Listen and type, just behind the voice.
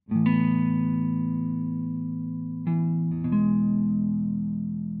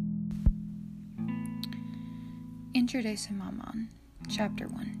Introducing my mom. Chapter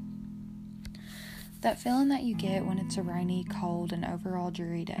 1. That feeling that you get when it's a rainy, cold, and overall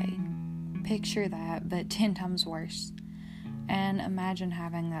dreary day. Picture that, but 10 times worse. And imagine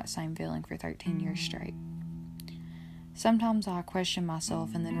having that same feeling for 13 years straight. Sometimes I question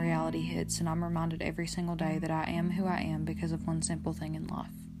myself and then reality hits and I'm reminded every single day that I am who I am because of one simple thing in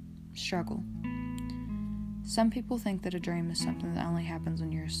life. Struggle. Some people think that a dream is something that only happens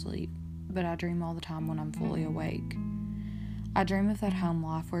when you're asleep, but I dream all the time when I'm fully awake. I dream of that home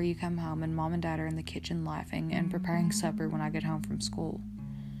life where you come home and mom and dad are in the kitchen laughing and preparing supper when I get home from school.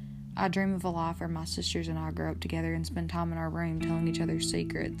 I dream of a life where my sisters and I grow up together and spend time in our room telling each other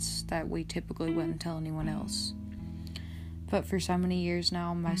secrets that we typically wouldn't tell anyone else. But for so many years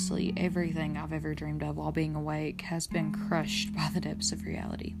now, mostly everything I've ever dreamed of while being awake has been crushed by the depths of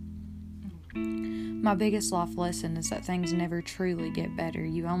reality. My biggest life lesson is that things never truly get better.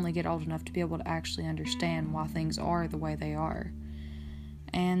 You only get old enough to be able to actually understand why things are the way they are.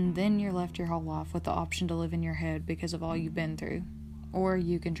 And then you're left your whole life with the option to live in your head because of all you've been through. Or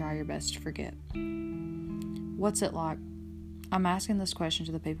you can try your best to forget. What's it like? I'm asking this question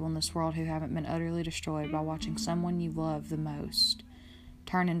to the people in this world who haven't been utterly destroyed by watching someone you love the most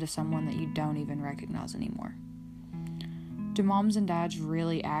turn into someone that you don't even recognize anymore. Do moms and dads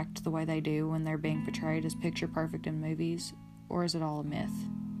really act the way they do when they're being portrayed as picture perfect in movies, or is it all a myth?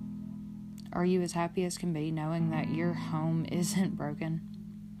 Are you as happy as can be knowing that your home isn't broken?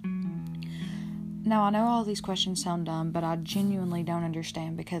 Now, I know all these questions sound dumb, but I genuinely don't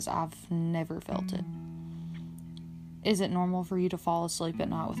understand because I've never felt it. Is it normal for you to fall asleep at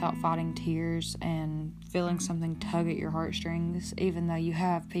night without fighting tears and feeling something tug at your heartstrings, even though you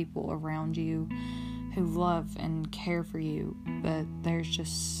have people around you who love and care for you, but there's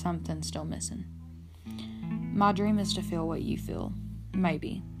just something still missing? My dream is to feel what you feel.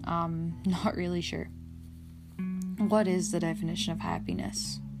 Maybe. I'm not really sure. What is the definition of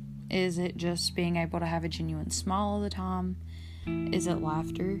happiness? Is it just being able to have a genuine smile all the time? Is it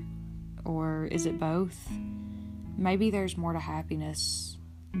laughter? Or is it both? Maybe there's more to happiness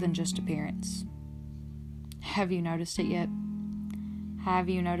than just appearance. Have you noticed it yet? Have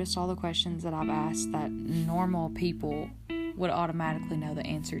you noticed all the questions that I've asked that normal people would automatically know the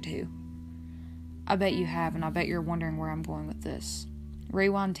answer to? I bet you have, and I bet you're wondering where I'm going with this.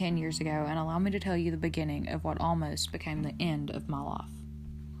 Rewind 10 years ago and allow me to tell you the beginning of what almost became the end of my life.